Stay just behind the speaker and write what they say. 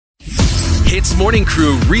HITZ Morning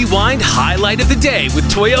Crew Rewind Highlight of the Day with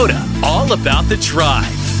Toyota. All about the drive.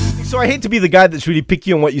 So I hate to be the guy that's really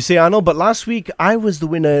picky on what you say, Arnold, but last week I was the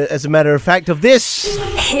winner, as a matter of fact, of this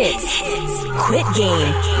HITZ Quit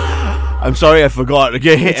Game. I'm sorry, I forgot.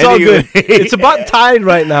 Okay, It's all good. It's about tied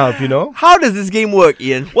right now, if you know. How does this game work,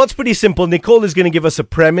 Ian? Well, it's pretty simple. Nicole is going to give us a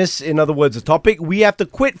premise, in other words, a topic. We have to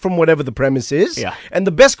quit from whatever the premise is. Yeah. And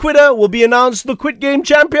the best quitter will be announced the Quit Game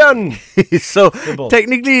champion. So, Simple.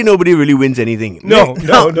 technically, nobody really wins anything. No.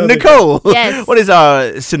 Nicole, Yes. what is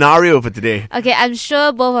our scenario for today? Okay, I'm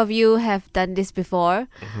sure both of you have done this before.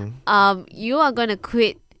 You are going to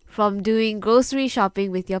quit from doing grocery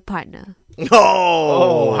shopping with your partner.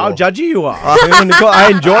 Oh, how judgy you are. Nicole,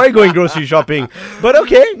 I enjoy going grocery shopping. But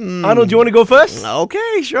okay, Arnold, do you want to go first?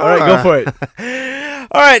 Okay, sure. All right, go for it.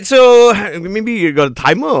 All right, so maybe you got a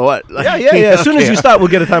timer or what? Yeah. As soon as you start, we'll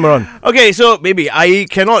get a timer on. Okay, so maybe I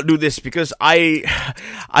cannot do this because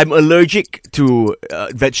I'm allergic to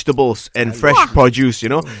vegetables and fresh produce, you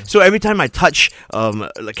know. So every time I touch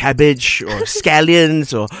like cabbage or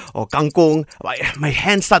scallions or kangkong, my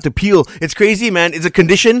hands start to peel. It's crazy, man. It's a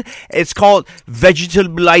condition. It's called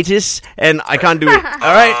vegetabilitis, and I can't do it.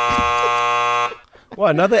 All right.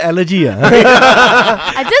 What, another allergy?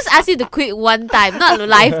 I just asked you to quit one time, not a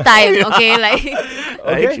lifetime, okay?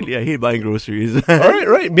 Actually, I hate buying groceries. All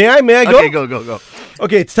right. May I go? Okay, go.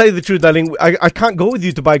 Okay, to tell you the truth, darling, I can't go with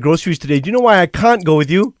you to buy groceries today. Do you know why I can't go with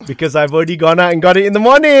you? Because I've already gone out and got it in the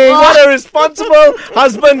morning. What a responsible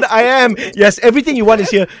husband I am. Yes, everything you want is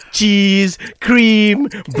here. Cheese, cream,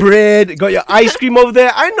 bread. Got your ice cream over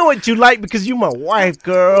there. I know what you like because you're my wife,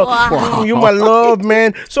 girl. Wow. You're my love,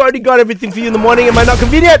 man. So I already got everything for you in the morning. Am I not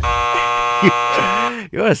convenient?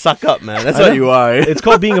 You're a suck up, man. That's what you are. It's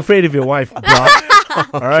called being afraid of your wife, bro.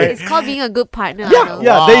 All right. It's called being a good partner.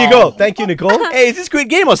 Yeah, there you go. Thank you, Nicole. Hey, is this Squid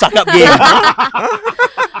Game or suck up game?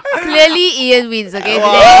 Clearly, Ian wins, okay?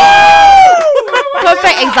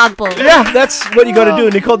 Perfect example. Yeah, that's what you got to do,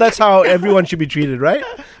 Nicole. That's how everyone should be treated, right?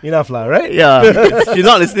 Enough, lah, right? Yeah, she's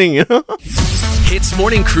not listening, you know. HITZ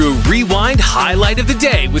Morning Crew Rewind Highlight of the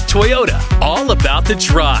Day with Toyota. All about the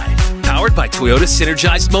drive. Powered by Toyota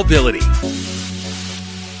Synergized Mobility.